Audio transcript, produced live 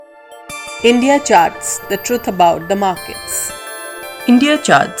India Charts, the truth about the markets. India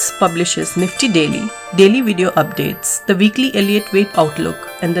Charts publishes Nifty Daily, daily video updates, the weekly Elliott Wave Outlook,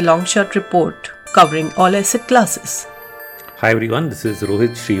 and the Long Short Report covering all asset classes. Hi everyone, this is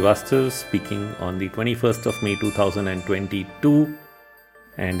Rohit Srivastav speaking on the 21st of May 2022,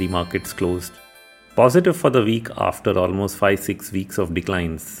 and the markets closed positive for the week after almost 5-6 weeks of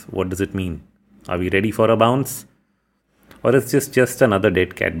declines. What does it mean? Are we ready for a bounce? Or is this just another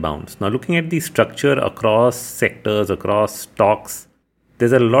dead cat bounce? Now, looking at the structure across sectors, across stocks,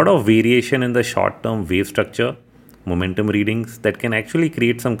 there's a lot of variation in the short-term wave structure, momentum readings that can actually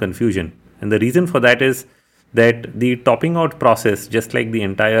create some confusion. And the reason for that is that the topping out process, just like the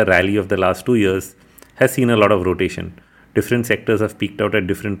entire rally of the last 2 years, has seen a lot of rotation. Different sectors have peaked out at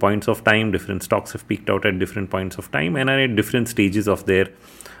different points of time, different stocks have peaked out at different points of time and are at different stages of their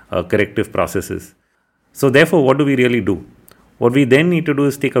corrective processes. So therefore, what do we really do? What we then need to do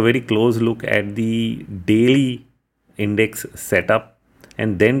is take a very close look at the daily index setup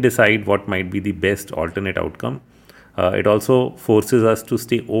and then decide what might be the best alternate outcome. It also forces us to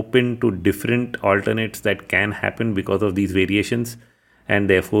stay open to different alternates that can happen because of these variations, and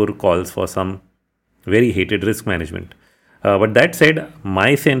therefore calls for some very hated risk management. But that said,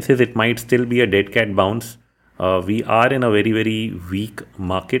 my sense is it might still be a dead cat bounce. We are in a very, very weak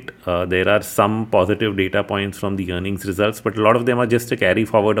market. There are some positive data points from the earnings results, but a lot of them are just a carry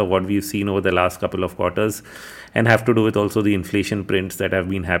forward of what we've seen over the last couple of quarters and have to do with also the inflation prints that have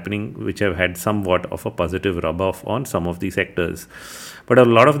been happening, which have had somewhat of a positive rub-off on some of the sectors. But a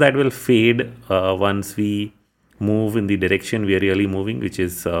lot of that will fade once we move in the direction we are really moving, which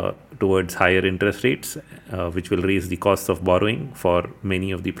is towards higher interest rates, which will raise the cost of borrowing for many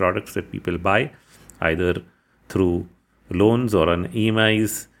of the products that people buy, either through loans or on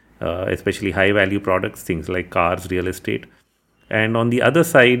EMIs, especially high value products, things like cars, real estate. And on the other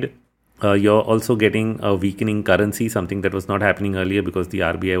side, you're also getting a weakening currency, something that was not happening earlier because the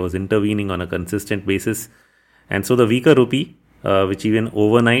RBI was intervening on a consistent basis. And so the weaker rupee, which even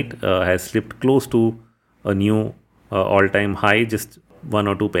overnight has slipped close to a new all-time high, just 1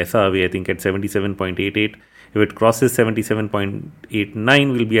 or 2 paisa away, I think at 77.88. If it crosses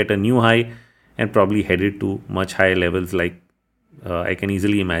 77.89, we'll be at a new high and probably headed to much higher levels. Like I can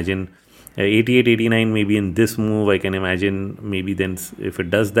easily imagine 88, 89 maybe in this move. I can imagine maybe then if it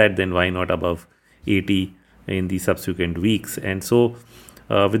does that, then why not above 80 in the subsequent weeks. And so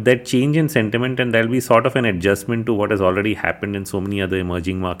with that change in sentiment, and there'll be sort of an adjustment to what has already happened in so many other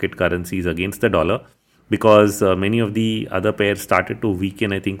emerging market currencies against the dollar, because many of the other pairs started to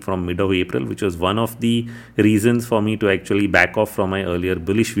weaken, I think, from mid of April, which was one of the reasons for me to actually back off from my earlier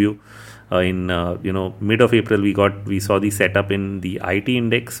bullish view. In mid of April, we saw the setup in the IT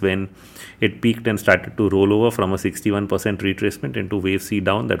index when it peaked and started to roll over from a 61% retracement into wave C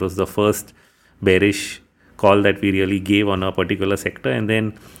down. That was the first bearish call that we really gave on a particular sector. And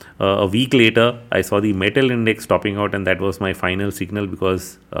then a week later, I saw the metal index topping out, and that was my final signal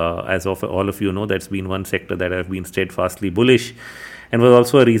because as of all of you know, that's been one sector that I've been steadfastly bullish, and was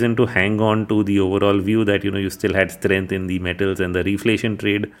also a reason to hang on to the overall view that you still had strength in the metals and the reflation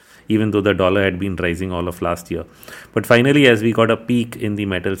trade, even though the dollar had been rising all of last year. But finally, as we got a peak in the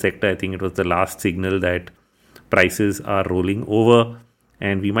metal sector, I think it was the last signal that prices are rolling over,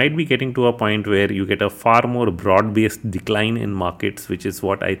 and we might be getting to a point where you get a far more broad-based decline in markets, which is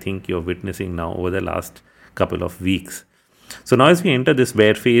what I think you're witnessing now over the last couple of weeks. So now as we enter this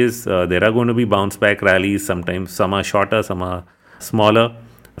bear phase, there are going to be bounce back rallies. Sometimes some are shorter, some are smaller,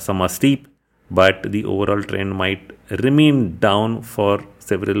 some are steep, but the overall trend might remain down for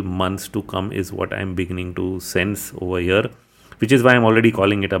several months to come is what I'm beginning to sense over here, which is why I'm already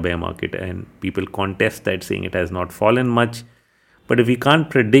calling it a bear market. And people contest that, saying it has not fallen much. But if we can't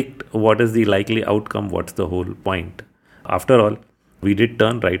predict what is the likely outcome, what's the whole point? After all, we did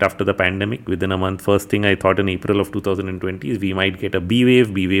turn right after the pandemic. Within a month, first thing I thought in April of 2020 is we might get a B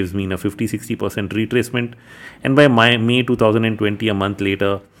wave. B waves mean a 50-60% retracement. And by May 2020, a month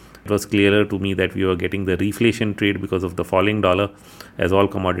later, it was clearer to me that we were getting the reflation trade because of the falling dollar, as all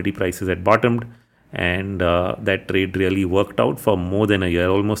commodity prices had bottomed. And that trade really worked out for more than a year,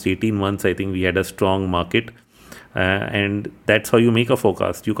 almost 18 months. I think we had a strong market. And that's how you make a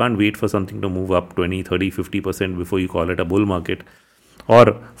forecast. You can't wait for something to move up 20, 30, 50% before you call it a bull market,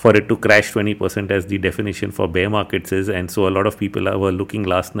 or for it to crash 20% as the definition for bear markets is. And so a lot of people were looking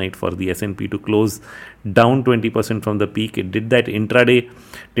last night for the S&P to close down 20% from the peak. It did that intraday,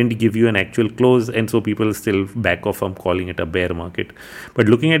 didn't give you an actual close, and so people still back off from calling it a bear market. But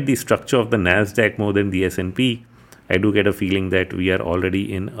looking at the structure of the Nasdaq more than the S&P, I do get a feeling that we are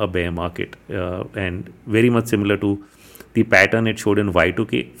already in a bear market, and very much similar to the pattern it showed in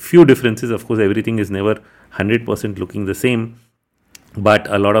Y2K. Few differences, of course, everything is never 100% looking the same, but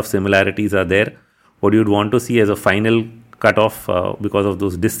a lot of similarities are there. What you'd want to see as a final cutoff because of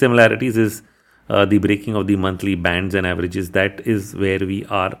those dissimilarities is the breaking of the monthly bands and averages. That is where we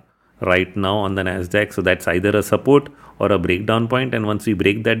are right now on the Nasdaq. So that's either a support or a breakdown point, and once we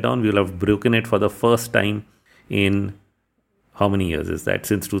break that down, we'll have broken it for the first time in how many years is that?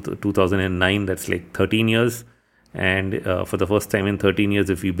 Since 2009, that's like 13 years. And for the first time in 13 years,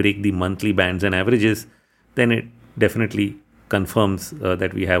 if we break the monthly bands and averages, then it definitely confirms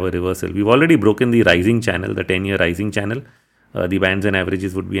that we have a reversal. We've already broken the rising channel, the 10-year rising channel. The bands and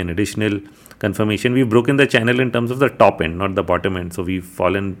averages would be an additional confirmation. We've broken the channel in terms of the top end, not the bottom end. So we've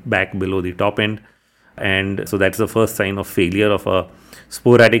fallen back below the top end. And so that's the first sign of failure of a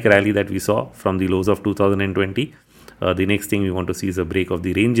sporadic rally that we saw from the lows of 2020. The next thing we want to see is a break of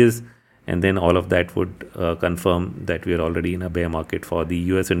the ranges. And then all of that would confirm that we are already in a bear market for the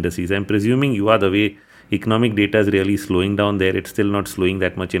US indices. I'm presuming you are the way economic data is really slowing down there. It's still not slowing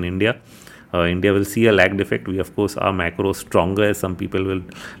that much in India. India will see a lagged effect. We, of course, are macro stronger, as some people will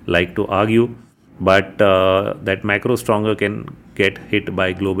like to argue. But that macro stronger can get hit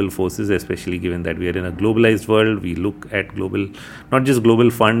by global forces, especially given that we are in a globalized world. We look at global, not just global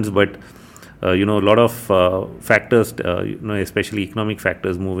funds, but a lot of factors, especially economic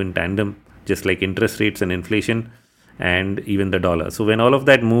factors, move in tandem, just like interest rates and inflation and even the dollar. So when all of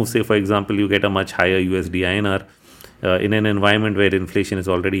that moves, say for example, you get a much higher USD INR in an environment where inflation is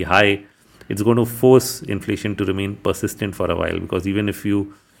already high, it's going to force inflation to remain persistent for a while, because even if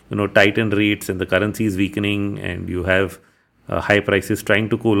you tighten rates and the currency is weakening and you have high prices trying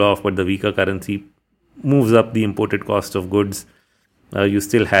to cool off, but the weaker currency moves up the imported cost of goods, you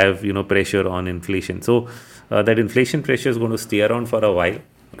still have pressure on inflation. So that inflation pressure is going to stay around for a while.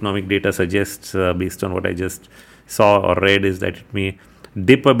 Economic data suggests, based on what I just saw or read, is that it may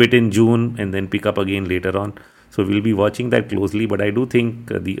dip a bit in June and then pick up again later on. So we'll be watching that closely. But I do think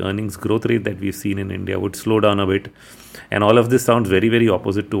the earnings growth rate that we've seen in India would slow down a bit. And all of this sounds very, very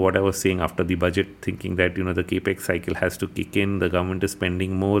opposite to what I was saying after the budget, thinking that the capex cycle has to kick in. The government is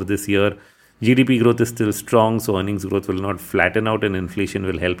spending more this year. GDP growth is still strong, so earnings growth will not flatten out and inflation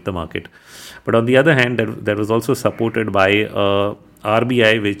will help the market. But on the other hand, that was also supported by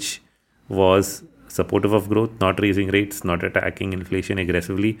RBI, which was supportive of growth, not raising rates, not attacking inflation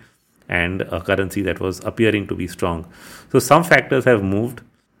aggressively, and a currency that was appearing to be strong. So some factors have moved,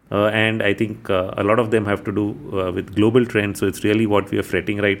 and I think a lot of them have to do with global trends. So it's really what we are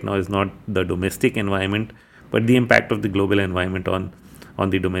fretting right now is not the domestic environment, but the impact of the global environment on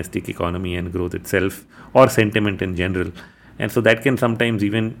the domestic economy and growth itself, or sentiment in general. And so that can sometimes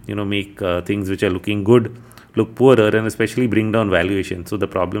even make things which are looking good look poorer, and especially bring down valuation. So the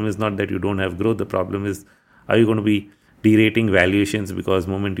problem is not that you don't have growth. The problem is, are you going to be derating valuations, because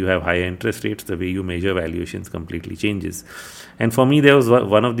moment you have higher interest rates, the way you measure valuations completely changes. And for me, there was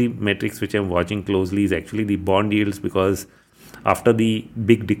one of the metrics which I'm watching closely is actually the bond yields, because after the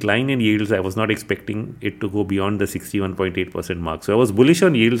big decline in yields, I was not expecting it to go beyond the 61.8% mark. So I was bullish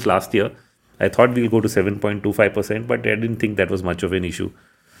on yields last year. I thought we'll go to 7.25%, but I didn't think that was much of an issue.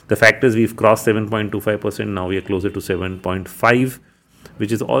 The fact is we've crossed 7.25%. Now we are closer to 7.5,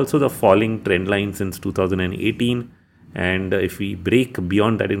 which is also the falling trend line since 2018. And if we break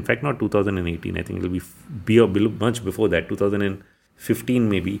beyond that, in fact, not 2018, I think it will be much before that, 2015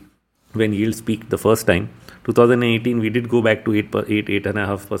 maybe, when yields peaked the first time. 2018, we did go back to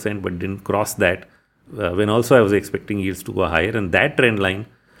 8.5%, but didn't cross that, when also I was expecting yields to go higher. And that trend line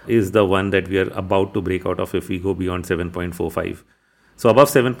is the one that we are about to break out of if we go beyond 7.45. So above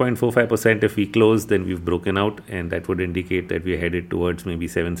 7.45%, if we close, then we've broken out, and that would indicate that we are headed towards maybe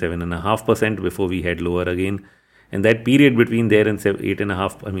 7.5% before we head lower again. And that period between there and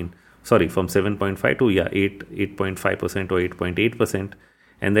 8.5, from 7.5 to 8.5% or 8.8%.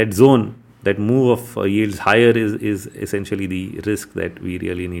 And that zone, that move of yields higher is essentially the risk that we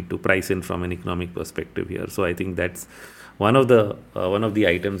really need to price in from an economic perspective here. So I think that's one of the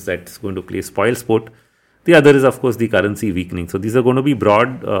items that's going to play spoilsport. The other is, of course, the currency weakening. So these are going to be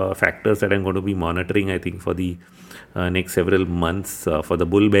broad factors that I'm going to be monitoring, I think, for the next several months for the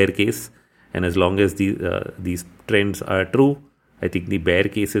bull-bear case. And as long as these trends are true, I think the bear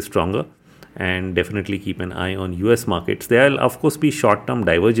case is stronger. And definitely keep an eye on US markets. There will, of course, be short-term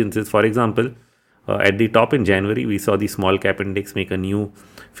divergences. For example, at the top in January, we saw the small cap index make a new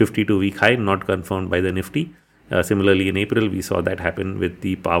 52-week high, not confirmed by the Nifty. Similarly, in April, we saw that happen with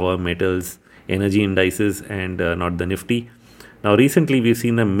the power, metals, energy indices, and not the Nifty. Now, recently, we've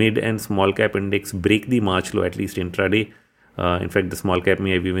seen the mid and small cap index break the March low, at least intraday. In fact, the small cap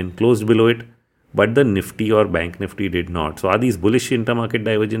may have even closed below it. but the Nifty or Bank Nifty did not. So are these bullish intermarket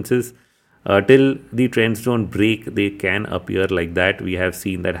divergences? Till the trends don't break, they can appear like that. We have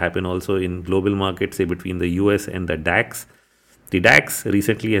seen that happen also in global markets, say between the US and the DAX. The DAX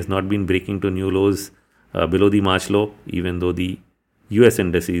recently has not been breaking to new lows below the March low, even though the US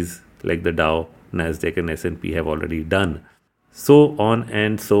indices like the Dow, Nasdaq and S&P have already done. So on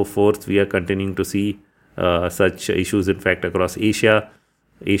and so forth. We are continuing to see such issues, in fact, across Asia.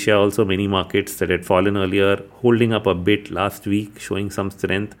 Asia also, many markets that had fallen earlier, holding up a bit last week, showing some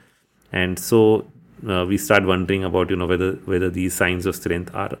strength. And so we start wondering about, whether these signs of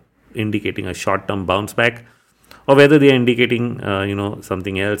strength are indicating a short-term bounce back, or whether they are indicating,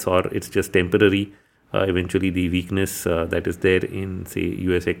 something else, or it's just temporary. Eventually, the weakness that is there in, say,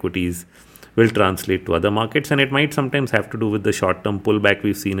 US equities will translate to other markets, and it might sometimes have to do with the short-term pullback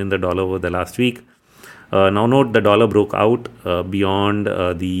we've seen in the dollar over the last week. Now note, the dollar broke out beyond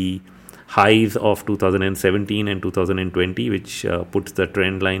the highs of 2017 and 2020, which puts the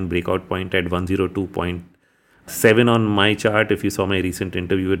trend line breakout point at 102.7 on my chart. If you saw my recent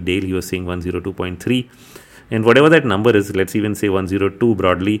interview with Dale, he was saying 102.3. And whatever that number is, let's even say 102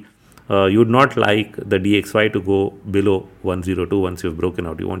 broadly, you would not like the DXY to go below 102 once you've broken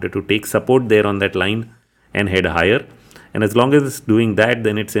out. You wanted to take support there on that line and head higher. And as long as it's doing that,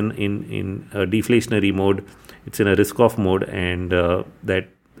 then it's in a deflationary mode. It's in a risk-off mode, and that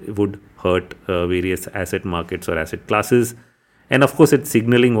would hurt various asset markets or asset classes. And of course, it's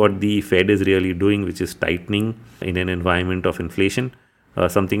signaling what the Fed is really doing, which is tightening in an environment of inflation,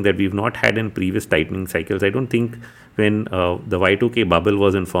 something that we've not had in previous tightening cycles. I don't think when the Y2K bubble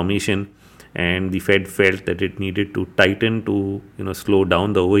was in formation and the Fed felt that it needed to tighten to slow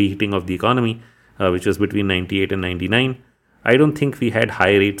down the overheating of the economy, which was between 98 and 99, I don't think we had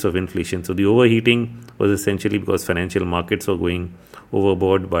high rates of inflation. So the overheating was essentially because financial markets were going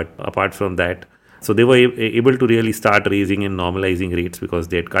overboard. But apart from that, so they were able to really start raising and normalizing rates because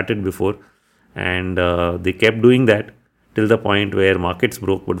they had cut it before. And they kept doing that till the point where markets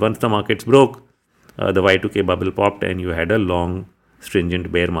broke. But once the markets broke, the Y2K bubble popped and you had a long,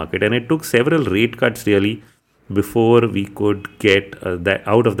 stringent bear market. And it took several rate cuts really before we could get that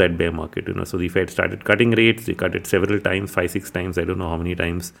out of that bear market. So the Fed started cutting rates. They cut it several times, 5-6 times, I don't know how many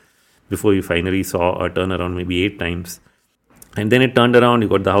times, before you finally saw a turnaround, maybe 8 times. And then it turned around. You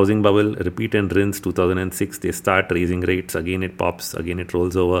got the housing bubble, repeat and rinse. 2006, they start raising rates. Again, it pops. Again, it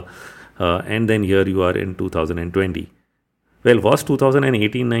rolls over. And then here you are in 2020. Well, was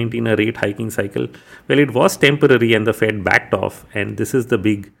 2018-19 a rate hiking cycle? Well, it was temporary and the Fed backed off. And this is the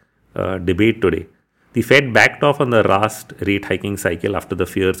big debate today. The Fed backed off on the last rate hiking cycle after the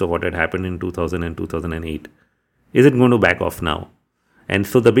fears of what had happened in 2000 and 2008. Is it going to back off now? And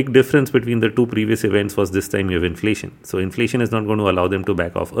so the big difference between the two previous events was this time you have inflation. So inflation is not going to allow them to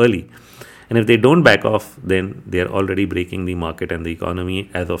back off early. And if they don't back off, then they are already breaking the market and the economy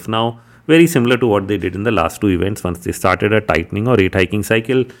as of now. Very similar to what they did in the last two events. Once they started a tightening or rate hiking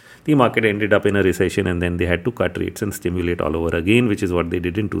cycle, the market ended up in a recession and then they had to cut rates and stimulate all over again, which is what they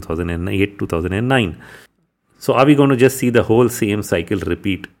did in 2008, 2009. So are we going to just see the whole same cycle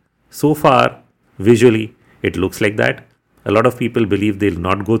repeat? So far, visually, it looks like that. A lot of people believe they'll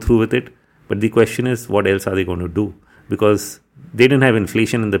not go through with it. But the question is, what else are they going to do? Because they didn't have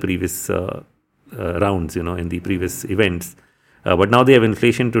inflation in the previous rounds, in the previous events. But now they have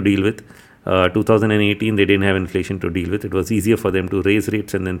inflation to deal with. 2018, they didn't have inflation to deal with. It was easier for them to raise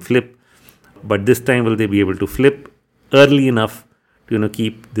rates and then flip. But this time, will they be able to flip early enough to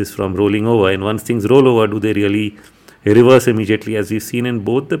keep this from rolling over? And once things roll over, do they really reverse immediately? As we've seen in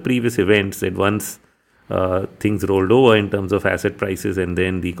both the previous events, that once things rolled over in terms of asset prices and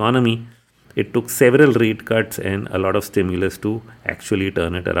then the economy, it took several rate cuts and a lot of stimulus to actually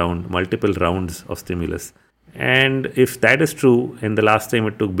turn it around, multiple rounds of stimulus. And if that is true, and the last time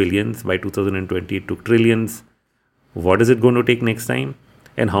it took billions, by 2020 it took trillions, what is it going to take next time?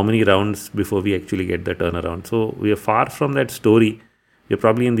 And how many rounds before we actually get the turnaround? So we are far from that story. We're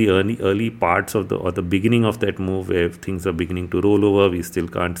probably in the early parts of the beginning of that move where things are beginning to roll over. We still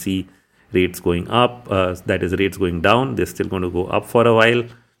can't see rates going up, that is rates going down. They're still going to go up for a while.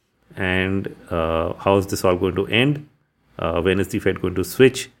 And how is this all going to end? When is the Fed going to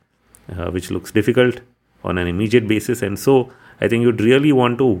switch? Which looks difficult on an immediate basis. And so I think you'd really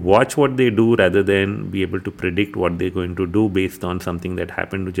want to watch what they do rather than be able to predict what they're going to do based on something that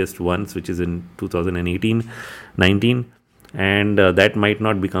happened just once, which is in 2018-19. And that might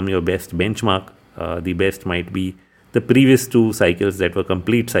not become your best benchmark. The best might be the previous two cycles that were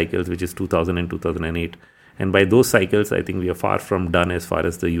complete cycles, which is 2000 and 2008. And by those cycles, I think we are far from done as far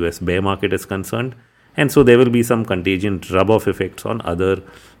as the US bear market is concerned. And so there will be some contagion rub-off effects on other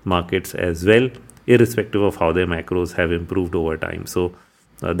markets as well, irrespective of how their macros have improved over time. So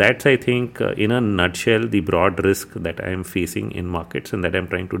that's, I think, in a nutshell, the broad risk that I am facing in markets and that I'm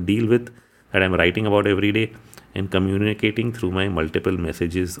trying to deal with, that I'm writing about every day and communicating through my multiple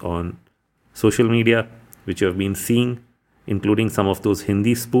messages on social media, which you have been seeing, including some of those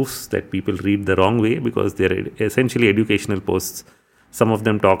Hindi spoofs that people read the wrong way because they're essentially educational posts. Some of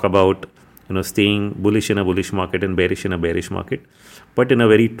them talk about staying bullish in a bullish market and bearish in a bearish market, but in a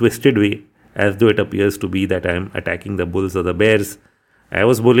very twisted way, as though it appears to be that I'm attacking the bulls or the bears. I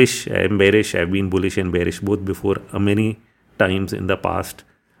was bullish, I'm bearish, I've been bullish and bearish both before many times in the past.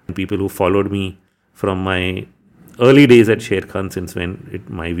 And people who followed me from my early days at Sharekhan, since when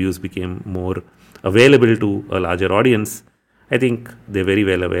my views became more available to a larger audience, I think they're very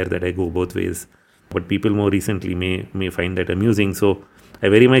well aware that I go both ways. But people more recently may find that amusing. So I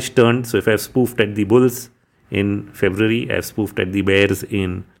very much turned. So if I've spoofed at the bulls in February, I've spoofed at the bears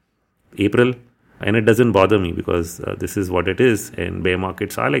in April. And it doesn't bother me because this is what it is. And bear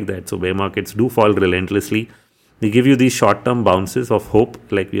markets are like that. So bear markets do fall relentlessly. They give you these short-term bounces of hope,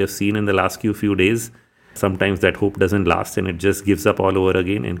 like we have seen in the last few days. Sometimes that hope doesn't last and it just gives up all over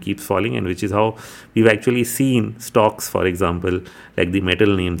again and keeps falling, and which is how we've actually seen stocks, for example, like the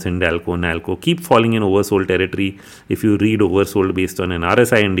metal names Hindalco, Nalco, keep falling in oversold territory if you read oversold based on an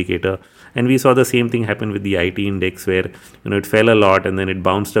RSI indicator. And we saw the same thing happen with the IT index where it fell a lot and then it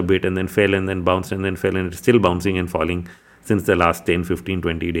bounced a bit and then fell and then bounced and then fell, and it's still bouncing and falling since the last 10, 15,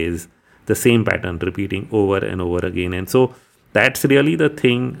 20 days. The same pattern repeating over and over again. And so that's really the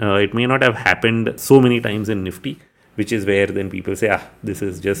thing. It may not have happened so many times in Nifty, which is where then people say, this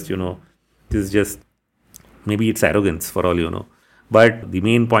is just, maybe it's arrogance for all you know. But the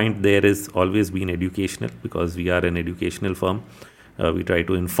main point there is always been educational, because we are an educational firm. We try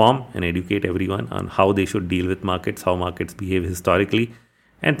to inform and educate everyone on how they should deal with markets, how markets behave historically,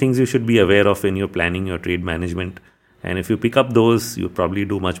 and things you should be aware of when you're planning your trade management. And if you pick up those, you'll probably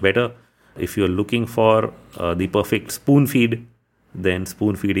do much better. If you're looking for the perfect spoon feed, then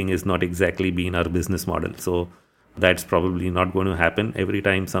spoon feeding is not exactly been our business model. So that's probably not going to happen. Every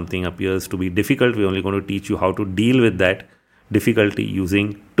time something appears to be difficult, we're only going to teach you how to deal with that difficulty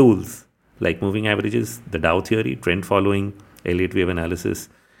using tools like moving averages, the Dow theory, trend following, Elliott wave analysis,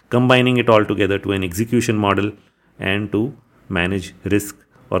 combining it all together to an execution model and to manage risk,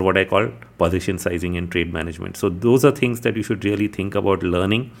 or what I call position sizing and trade management. So those are things that you should really think about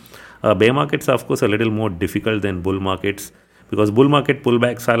learning. Bear markets are, of course, a little more difficult than bull markets, because bull market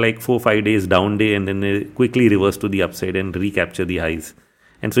pullbacks are like 4-5 days down day and then they quickly reverse to the upside and recapture the highs.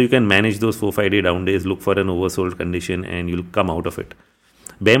 And so you can manage those 4-5 day down days, look for an oversold condition and you'll come out of it.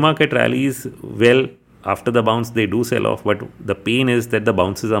 Bear market rallies, well, after the bounce, they do sell off, but the pain is that the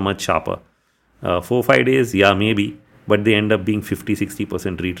bounces are much sharper. 4-5 days, yeah, maybe, but they end up being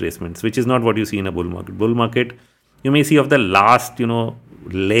 50-60% retracements, which is not what you see in a bull market. Bull market, you may see of the last,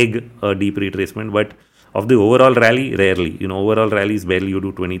 leg a deep retracement, but of the overall rally, rarely. Overall rallies barely you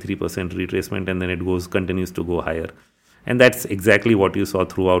do 23% retracement and then it continues to go higher. And that's exactly what you saw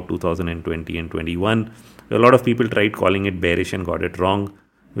throughout 2020 and 21. A lot of people tried calling it bearish and got it wrong,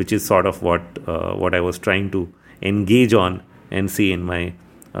 which is sort of what I was trying to engage on and say in my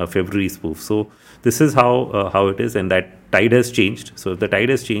February spoof. So this is how it is, and that tide has changed. So if the tide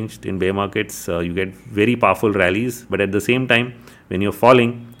has changed in bear markets, you get very powerful rallies, but at the same time, when you're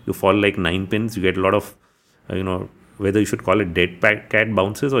falling, you fall like 9 pins. You get a lot of, whether you should call it dead cat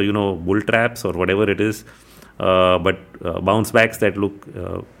bounces or, bull traps or whatever it is. But bounce backs that look,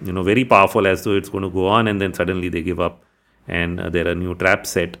 very powerful, as though it's going to go on, and then suddenly they give up and there are new traps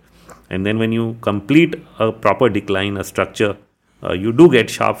set. And then when you complete a proper decline, a structure, you do get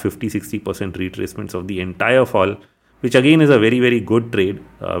sharp 50-60% retracements of the entire fall, which again is a very, very good trade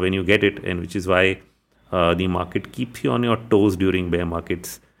when you get it, and which is why the market keeps you on your toes during bear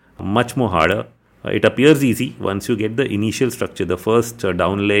markets much more harder. It appears easy once you get the initial structure, the first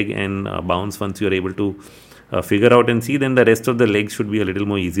down leg and bounce. Once you're able to figure out and see, then the rest of the legs should be a little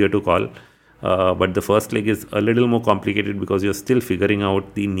more easier to call. But the first leg is a little more complicated because you're still figuring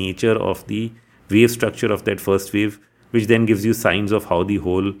out the nature of the wave structure of that first wave, which then gives you signs of how the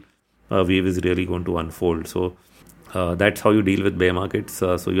whole wave is really going to unfold. So that's how you deal with bear markets.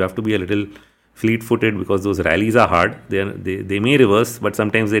 So you have to be a little fleet-footed because those rallies are hard. They may reverse, but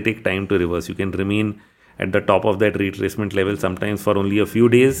sometimes they take time to reverse. You can remain at the top of that retracement level sometimes for only a few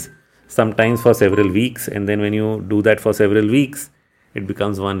days, sometimes for several weeks. And then when you do that for several weeks, it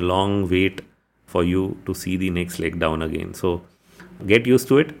becomes one long wait for you to see the next leg down again. So get used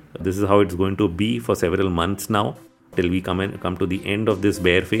to it. This is how it's going to be for several months now, till we come to the end of this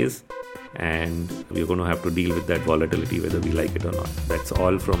bear phase. and we're going to have to deal with that volatility whether we like it or not. That's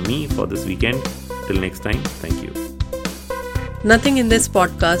all from me for this weekend. Till next time, thank you. Nothing in this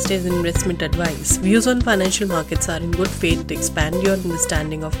podcast is investment advice. Views on financial markets are in good faith to expand your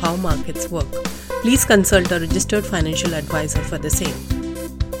understanding of how markets work. Please consult a registered financial advisor for the same.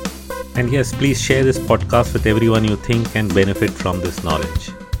 And yes, please share this podcast with everyone you think can benefit from this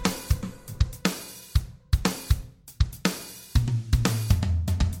knowledge.